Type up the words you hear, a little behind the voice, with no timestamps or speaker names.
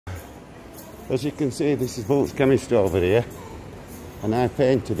As you can see, this is Bolt's Chemist over here, and I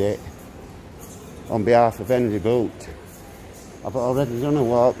painted it on behalf of Henry Bolt. I've already done a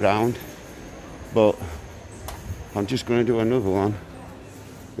walk round, but I'm just going to do another one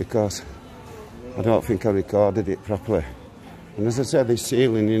because I don't think I recorded it properly. And as I said, this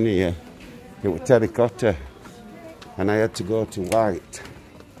ceiling in here, it was terracotta, and I had to go to white.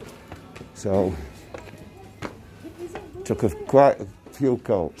 So, took quite a few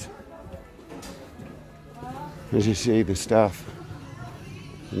coats. As you see, the staff,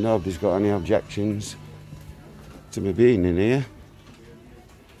 nobody's got any objections to me being in here.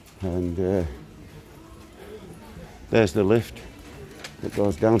 And there's the lift that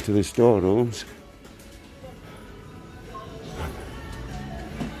goes down to the storerooms.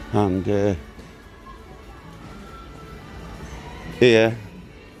 And here,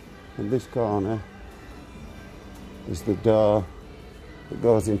 in this corner, is the door that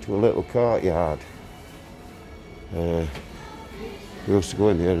goes into a little courtyard. We used to go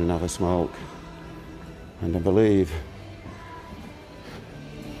in there and have a smoke. And I believe,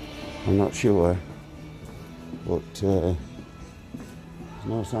 I'm not sure, but there's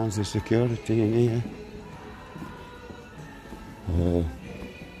no signs of security in here.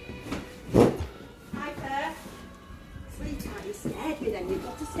 But hi there. Sweetheart, you scared me then. You've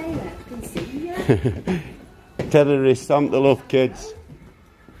got to stay there. I can see you. Terrorists aren't the love kids.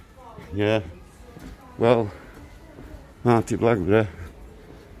 Yeah. Well, Marty Blackburn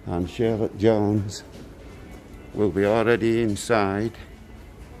and Charlotte Jones will be already inside,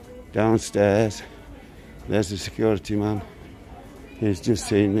 downstairs. There's the security man. He's just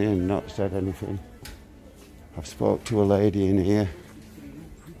seen me and not said anything. I've spoke to a lady in here,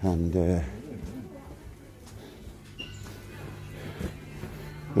 and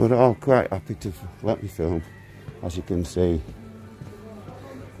we're all quite happy to let me film, as you can see.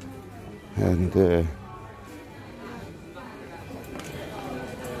 And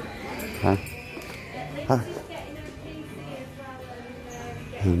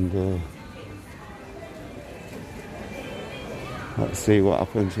let's see what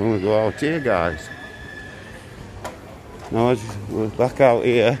happens when we go out here, guys. Now we're back out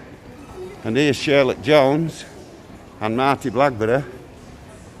here, and here's Charlotte Jones and Marty Blackburn.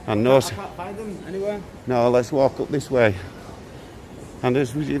 And no, I can't find them anywhere. No, let's walk up this way. And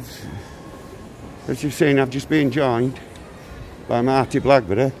as you've seen, I've just been joined by Marty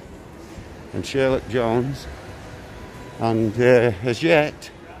Blackburn and Charlotte Jones, and as yet,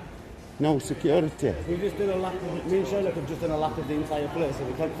 no security. We just did a lap of, me and Charlotte have just done a lap of the entire place, and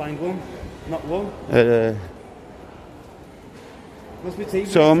we can't find one. Not one. Must be TV.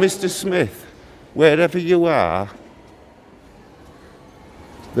 So, Mr. Smith, wherever you are,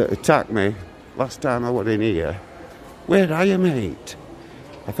 that attacked me last time I was in here, where are you, mate?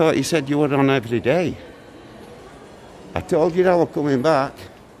 I thought you said you were on every day. I told you I was coming back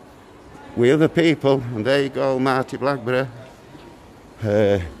with other people, and there you go, Marty Blackburn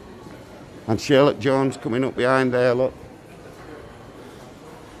and Charlotte Jones coming up behind there, look.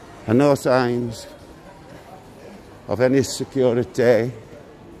 And no signs of any security.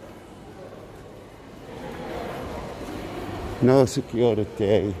 No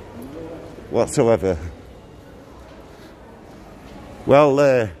security whatsoever. Well,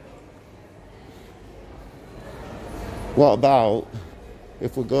 what about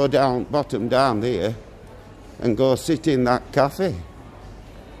if we go down, bottom down there, and go sit in that cafe?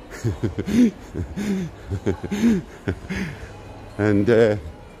 And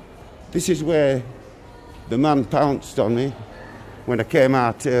this is where the man pounced on me when I came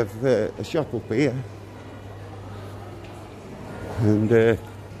out of a shop up here. And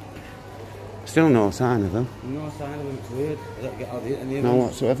still no sign of them. No sign of them, it's weird. I don't get out of here. No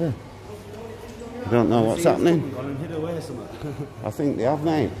whatsoever. I don't know what's happening. Gone and hid away somewhere. I think they have,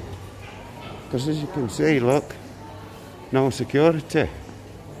 mate. Because as you can see, look, no security.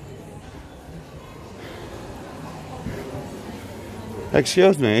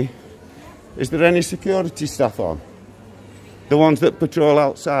 Excuse me, is there any security staff on? The ones that patrol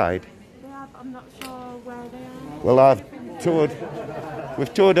outside? Yeah, I'm not sure where they are. Well,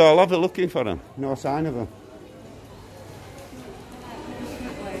 we've toured all over looking for them. No sign of them.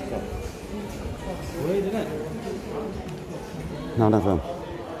 Weird, isn't it? None of them.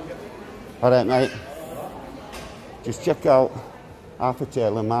 All right, mate. Just check out Arthur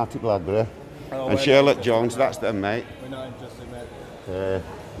Taylor, Marty Blackburn, and Charlotte Jones. That's them, mate. We're not interested, mate.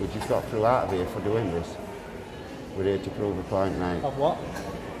 We just got through out of here for doing this. We're here to prove a point, mate. Of what?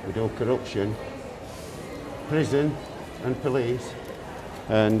 We do corruption, prison and police,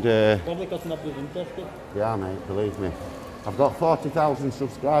 and Probably got enough of interest. yeah, mate, believe me. I've got 40,000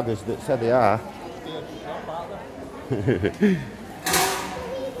 subscribers that say they are.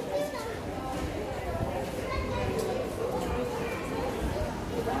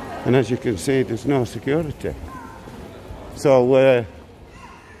 And as you can see, there's no security. So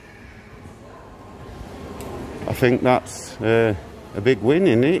I think that's a big win,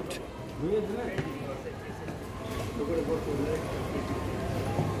 isn't it?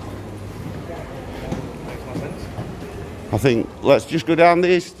 I think let's just go down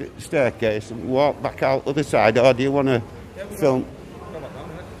this staircase and walk back out the other side, or do you want to film? Go back down,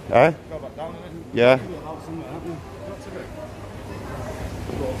 innit? Eh? Go back down, innit? Yeah.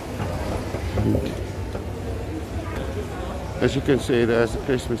 As you can see, there's a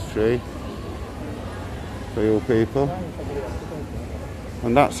Christmas tree for you people.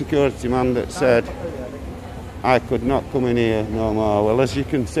 And that security man that said I could not come in here no more. Well, as you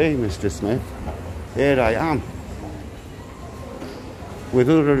can see, Mr. Smith, here I am with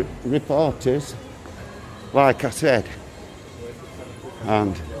other reporters, like I said,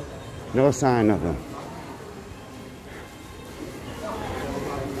 and no sign of them.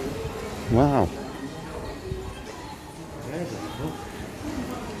 Wow.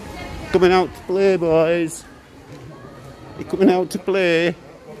 Coming out to play, boys. You're coming out to play.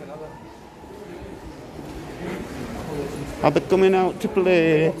 Are they coming out to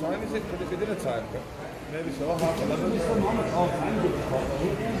play? What time is it? Could it be dinner time? Maybe so, 11:30.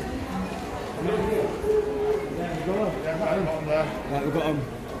 Right, we've got them.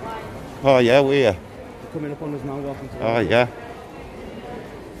 Oh yeah, we're here. They're coming up on us now, walking to Oh yeah.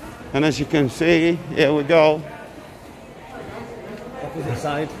 And as you can see, here we go. opposite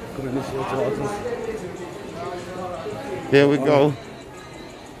side, coming this way towards us. Here we go.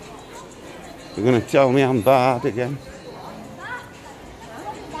 You're going to tell me I'm barred again.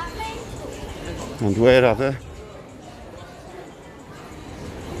 And where are they?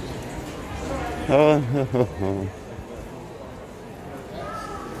 Oh, oh, oh.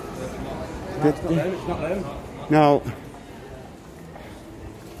 It's not them. No.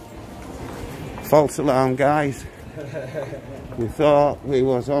 False alarm, guys. We thought we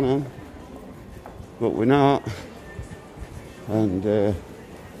was on them, but we're not. And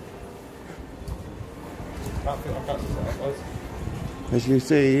as you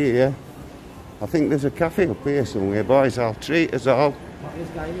see here, I think there's a cafe up here somewhere, boys. I'll treat us all.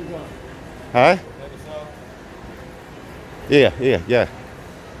 Huh? Here, yeah.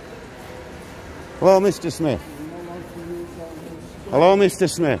 Hello, Mr. Smith. Hello, Mr.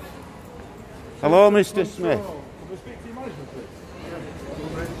 Smith. Hello, Mr. Smith.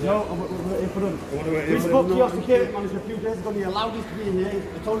 No, we're in front. We spoke to your security manager a few days ago and he allowed us to be in here.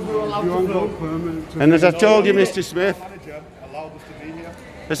 He told us we were allowed to film. And as I told you, Mr. Smith, Allowed us to be here.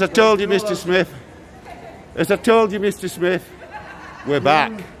 as I told you, Mr. Smith, as I told you, Mr. Smith, we're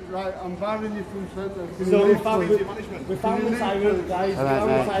back. Right, I'm barring you from centre. So we found the tyrant, guys. We found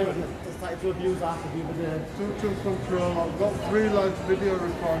the tyrant that started to abuse us the other day. Total control. I've got 3 lads video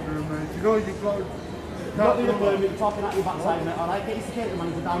recorder, mate. You know you've got. Not the other you're talking at your backside, mate. Alright, get your security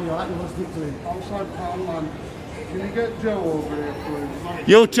manager down here. Alright, we're going to speak to him. Outside Parliament. Can you get Joe over here, please?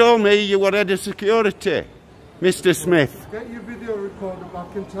 You told me you were head of security, Mr. Smith. Get your video recorder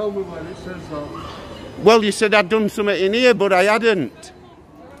back and tell me when it says that. Well, you said I'd done something in here, but I hadn't.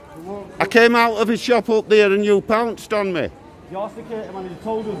 I came out of a shop up there and you pounced on me. Your security manager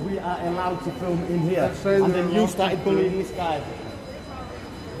told us we are allowed to film in here. saying And they're then you allowed started to bullying film. this guy.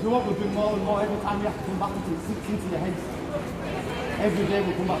 You know what, we're doing more and more every time we have to come back into it, sinks into your head. Every day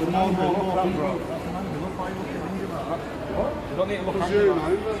we come back with more and more. You don't need to look angry,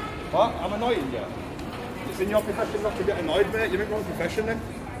 man. What? I'm annoying you? It's in your profession not to get annoyed, mate. You're in wrong profession then.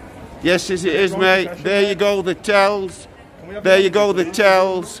 Yes, as it is, mate. There you go, the tells. There you go, the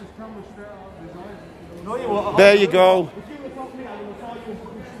tells. There you go.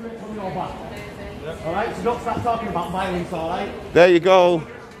 Alright, so don't start talking about violence, alright? There you go.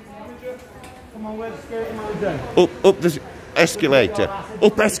 Come on, where's the security manager? Up the escalator.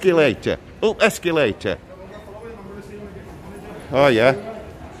 Up escalator. Up escalator. Oh, yeah.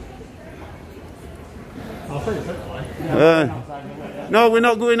 No, we're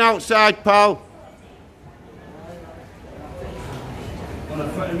not going outside, pal.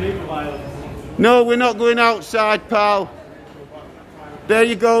 No, we're not going outside, pal. There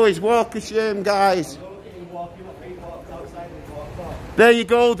you go, his walk of shame, guys. There you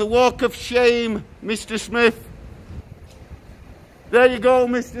go, the walk of shame, Mr. Smith. There you go,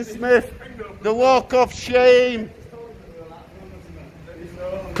 Mr. Smith. The walk of shame.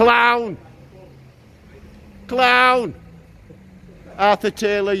 Clown. Clown. Arthur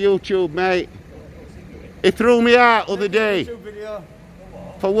Taylor YouTube, mate. He threw me out the other day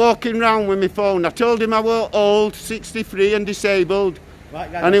for walking round with my phone. I told him I was old, 63 and disabled,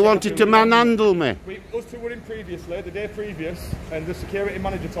 and he wanted to manhandle me. Us two were in previously, the day previous, and the security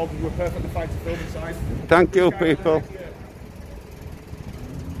manager told us we were perfectly fine to film inside. Thank you, people.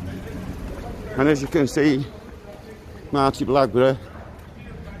 And as you can see, Marty Blackburn.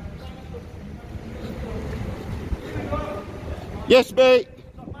 Yes, mate.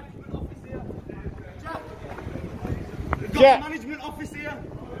 Got management office here.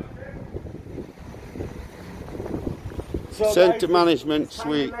 So Centre management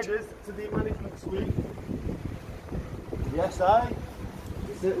suite. To the management suite. Yes, I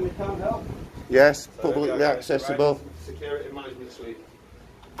certainly can help. Yes, publicly accessible. Security management suite.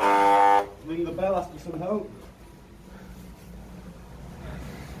 Ring the bell, ask for some help.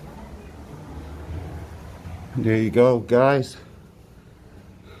 There you go, guys.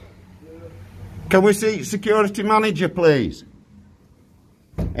 Can we see security manager, please?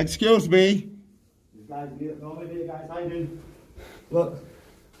 Excuse me. These guys, no idea, guys, hiding. Look.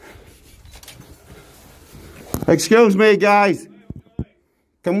 Excuse me, guys.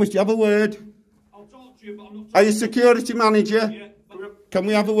 Can we have a word? I'll talk to you, but I'm not. Are you security manager? Yeah, but, Can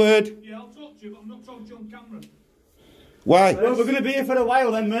we have a word? yeah, I'll talk to you, but I'm not talking to you on camera. Why? Well, we're going to be here for a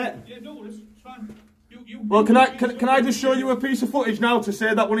while then, mate. Yeah, no worries, it's fine. Well, can I just show you a piece of footage now to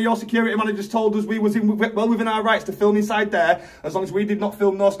say that one of your security managers told us we was well within our rights to film inside there, as long as we did not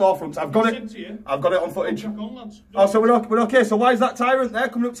film no storefronts. I've got it. I've got it on footage. Crack on, lads. Oh, so we're okay. So why is that tyrant there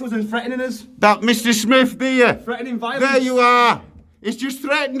coming up to us and threatening us? That Mr. Smith there. Threatening violence. There you are. He's just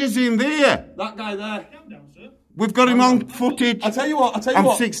threatened us in there. That guy there. Calm down, sir. We've got him on footage. I tell you what.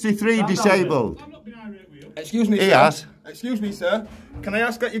 I'm 63, disabled. I'm not being irate with you. Excuse me, He sir. has. Excuse me, sir. Can I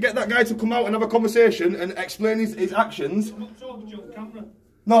ask that you get that guy to come out and have a conversation and explain his actions? I'm not talking to you on camera.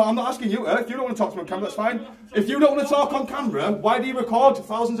 No, I'm not asking you. If you don't want to talk to me on camera, that's fine. If you don't want to talk on camera, why do you record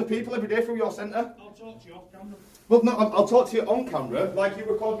thousands of people every day through your centre? I'll talk to you off camera. Well, no, I'll talk to you on camera, like you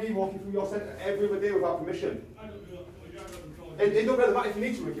record me walking through your centre every other day without permission. I don't do that. Well, you haven't recorded. It don't really matter if you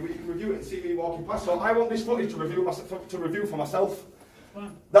need to review it, you can review it and see me walking past. So I want this footage to review for myself.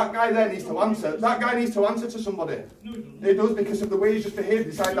 Fine. That guy there needs to answer. That guy needs to answer to somebody. No, he doesn't. He does, because of the way he's just behaved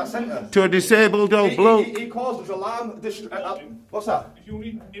inside that centre. To a disabled old bloke. He caused us alarm. What's that? If you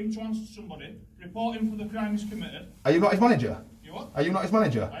need him to answer to somebody, report him for the crime he's committed. Are you not his manager? You what? Are you not his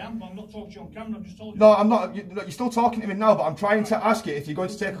manager? I am, but I'm not talking to you on camera. I've just told you. No, I'm not. You're still talking to me now, but I'm trying to ask you if you're going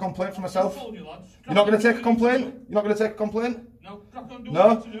to take a complaint from myself. I told you, lads. You're not going to take a complaint? You're not going to take a complaint? No, crack on, do No?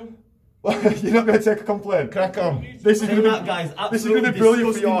 what you need to do. You're not going to take a complaint? Crack on. This is going That to guy's be, this is absolutely going to be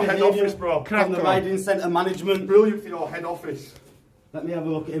brilliant for your disgusting head behaviour office, bro. From the riding centre management. Brilliant for your head office. Let me have a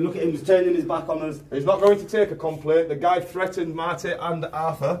look at him. Look at him, he's turning his back on us. He's not going to take a complaint. The guy threatened Marty and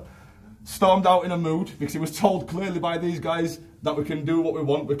Arthur, stormed out in a mood because he was told clearly by these guys that we can do what we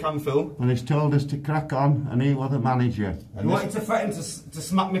want, we can film. And he's told us to crack on, and he was the manager. He wanted to threaten to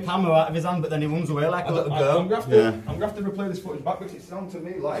smack my camera out of his hand, but then he runs away like a little girl. I'm going to have to replay this footage back because it sounds to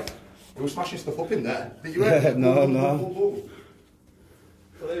me like he was smashing stuff up in there. Did you hear? No.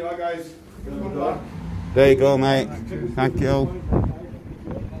 So there you are, guys. Good luck. There you go, mate. Thank you.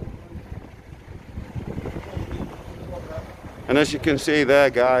 And as you can see there,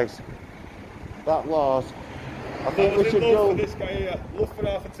 guys, that was. I think we should love for do. this guy here. Love for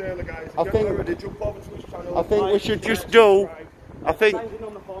Arthur Taylor, guys. If I you think- haven't already, jump over to his channel. I think we should just do. I think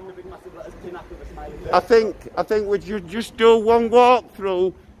we should just do one walk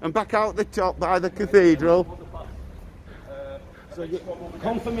through and back out the top by the cathedral. So you,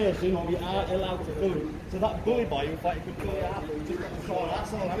 confirmation of you are allowed to film. So that bully boy, in fact, you could bully out.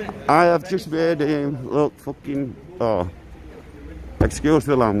 That's all, isn't it? I have just made him look fucking. Oh, excuse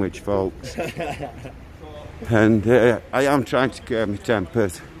the language, folks. And I am trying to curb my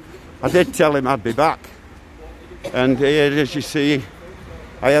tempers. I did tell him I'd be back, and as you see,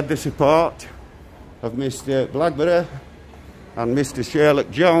 I had the support of Mr. Blackburn and Mr. Sherlock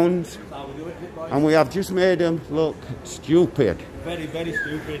Jones, and we have just made him look stupid. Very, very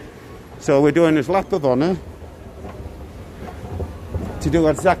stupid. So we're doing his lap of honour to do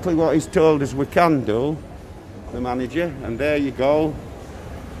exactly what he's told us we can do, the manager. And there you go,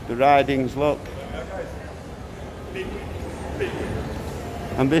 the Ridings look.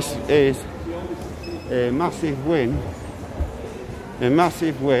 And this is a massive win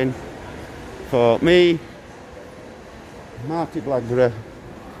for me, Marty Blackburn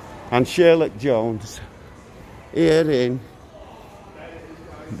and Sherlock Jones here in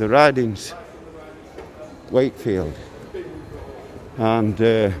the Ridings, Wakefield. And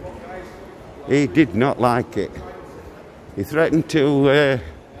he did not like it. He threatened to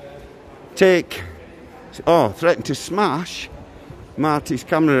take threatened to smash Marty's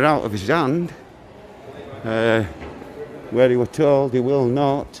camera out of his hand, where he was told he will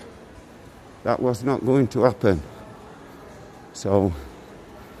not. That was not going to happen. So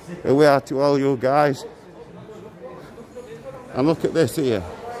here we are to all you guys. And look at this here.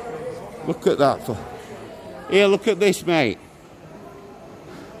 Look at that. Here, look at this, mate.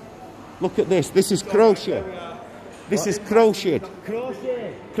 Look at this. This is crochet. This is crocheted.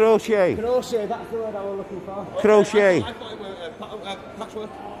 Crochet. Crochet. Crochet, that's the word I was looking for. Crochet. I thought it was patchwork.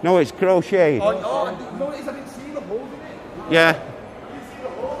 No, it's crochet. No, it is. I didn't see the holes in it. Yeah.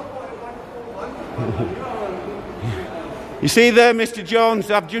 You see there, Mr. Jones,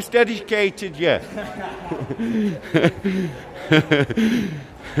 I've just educated you.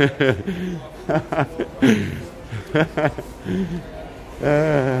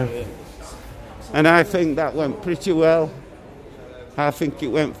 And I think that went pretty well. I think it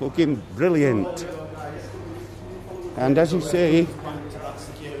went fucking brilliant. And as you see, What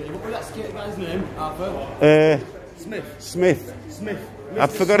was that security guy's name, Arthur? Smith. Smith. I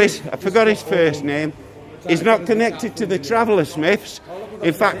forgot his first name. He's not connected to the Traveller Smiths.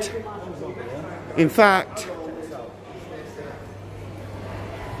 In fact,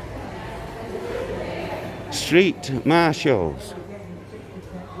 Street Marshals.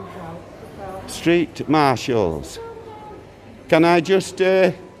 Street Marshals. Can I just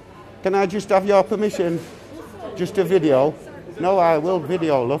have your permission? Just a video? No, I will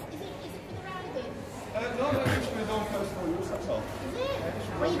video, love.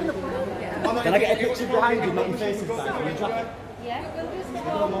 Can I get a picture behind you, not your face inside, from your jacket?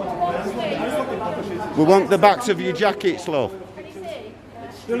 We want the backs of your jackets, love.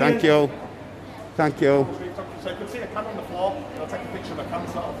 Thank you. Thank you. So you can see a can on the floor. I'll take a picture of a can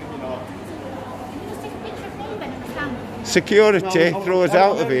sort of thing, you know. Security, throw us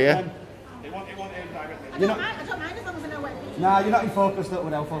out of here. It won't aim directly. I don't mind as long as I know where it is. Nah, you're not in focus, don't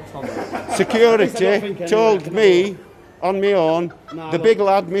worry, I'll focus on that. Security told me on my own, the big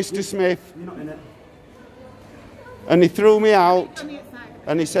lad, Mr. Smith, You're not in it. and he threw me out,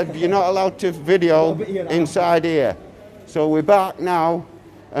 and he said, you're not allowed to video inside here. So we're back now,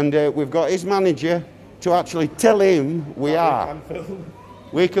 and we've got his manager to actually tell him we are.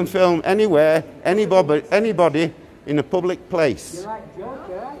 We can film anywhere, anybody in a public place. You're right,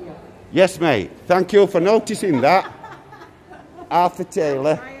 Joker, aren't you? Yes, mate. Thank you for noticing that. Arthur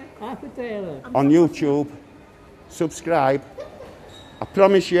Taylor Arthur Taylor. on YouTube. Subscribe. I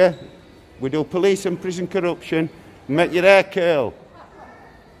promise you, we do police and prison corruption. Make your hair curl.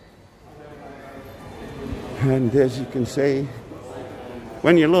 And as you can see,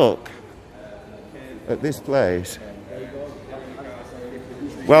 when you look at this place,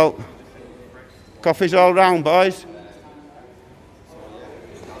 well, coffee's all round, boys.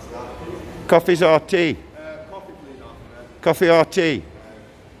 Coffees or tea? Coffee or tea?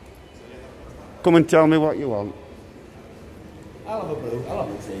 Come and tell me what you want. I'll have a blue, I'll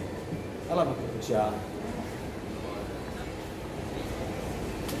have a tea. I'll have a cup of chai.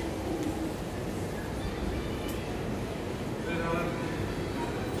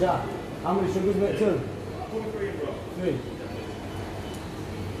 Jack, how many sugars in it? 2? 3.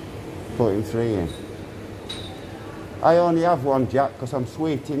 Putting 3 in. I only have one, Jack, because I'm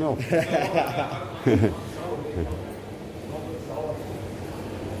sweet enough.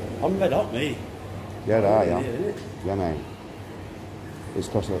 I'm red hot, me. Yeah, I am. Yeah, mate. It's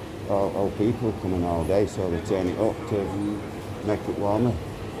because all people coming all day, so they turn it up to make it warmer.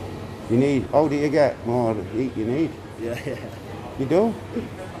 You need, how do you get more heat you need? Yeah. You do?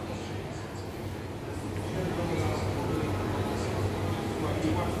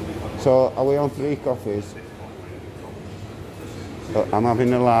 So, are we on 3 coffees? I'm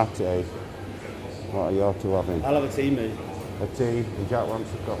having a latte. What are you two having? I'll have a tea, mate. A tea, and Jack wants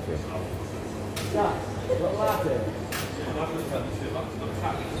a coffee. Jack, what latte?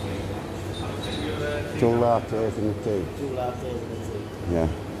 2 lattes and a tea. 2 lattes and a tea. Yeah.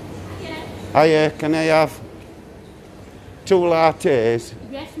 Hiya, can I have 2 lattes?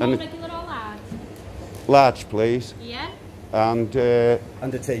 Yes, And- more regular or large? Large, please. Yeah. And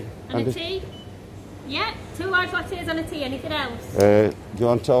And a tea. And a tea? Yeah. 2 large lattes and a tea. Anything else? do you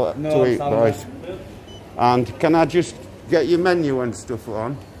want to eat, sorry. boys? And can I just get your menu and stuff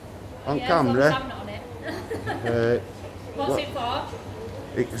on Yeah, as long as camera? I'm not on it. What's what- it for?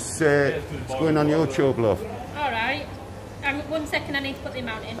 It's going on YouTube, love. All right. 1 second, I need to put the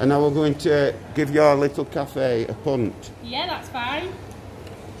amount in. And now we're going to give your little cafe a punt. Yeah, that's fine.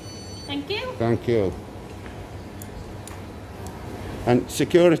 Thank you. Thank you. And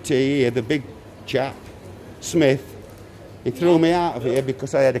security here, the big chap, Smith, he threw me out of here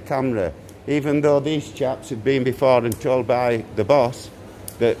because I had a camera. even though these chaps had been before and told by the boss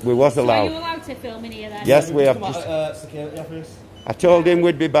that we was So are allowed. you allowed to film in here then? Yes, we have. Come Just, out, security office. I told him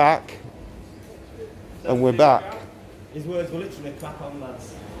we'd be back, and we're back. His words were literally crack on,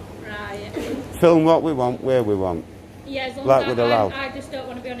 lads. Right. Film what we want, where we want. Yeah, as long Like as we'd allow. I just don't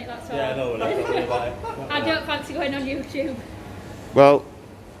want to be on it, that's all. Yeah, no, we're not talking about it. I don't fancy going on YouTube. Well,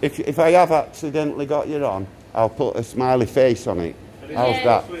 if I have accidentally got you on, I'll put a smiley face on it. How's Yeah.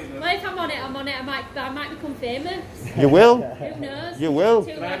 that? Well, if I'm on it, I'm on it. I might become famous. You will? Who knows? You will.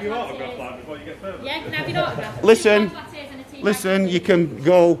 Can I have your autograph line before you get further? Yeah, can I have your autograph? Listen, Two lattes and a tea Listen, bag. you can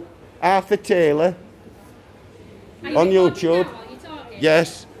go Arthur Taylor Are you on recording YouTube. now? Are you talking?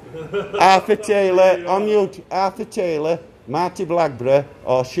 Yes. Arthur Taylor on YouTube. Arthur Taylor, Marty Blackburn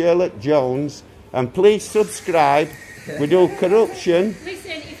or Sherlock Jones. And please subscribe. We do corruption.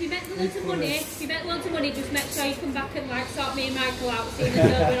 Listen, if you make loads of money, just make sure you come back and like sort me and Michael out, seeing as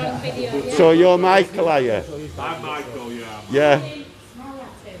though we're on video. Yeah? So you're Michael, are you? I'm Michael, yeah. Yeah.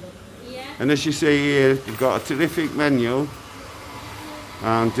 Yeah. And as you see here, you've got a terrific menu.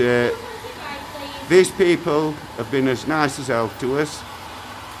 And Right, please. these people have been as nice as hell to us.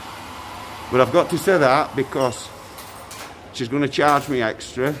 But I've got to say that because she's going to charge me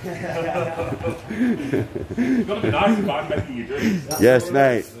extra. It's got to be nice if I'm making you drink. Yes,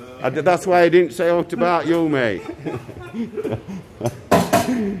 mate. That's why I didn't say out about you, mate.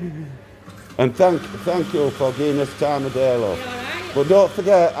 And thank you for giving us time of day, love. You all right? But don't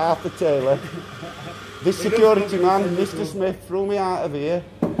forget Arthur Taylor. This security man, Mr. Smith, threw me out of here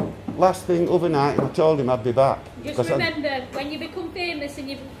last thing overnight, and I told him I'd be back. Just 'Cause remember, when you become famous and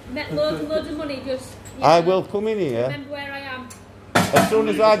you've met loads and loads of money, just you I know, will come in here remember where I am. as soon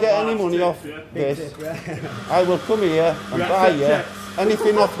as I get any money off this. I will come here and buy you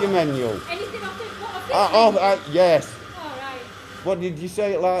anything off your menu. Anything off the Yes. All right. What did you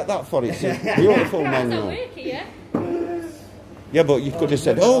say it like that for? It's a beautiful That's not menu. working, yeah? Yeah, but you could have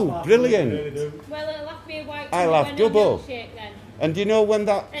said, "Oh, brilliant!" Well, it'll have to be a white I'll have and double. a milkshake then. And you know when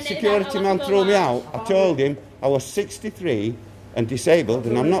that And security I'll man have to threw me go out, I told him I was 63 and disabled,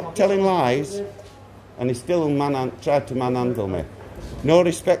 and I'm not telling lies. And he still tried to manhandle me. No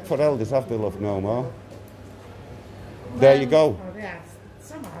respect for elders, have they, love, no more? There you go. Oh, yes.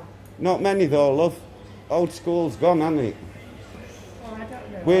 Somehow. Not many though, love. Old school's gone, hasn't it? Oh, I don't know.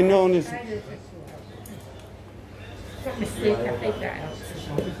 We're known as... I do think so. Got me sleep, I think that helps.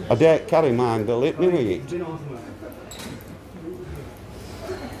 I dare carry mine, they'll hit me with it.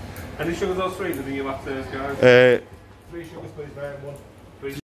 Any sugars or sweeteners in your lattes, guys? 3 sugars, please, bear in one.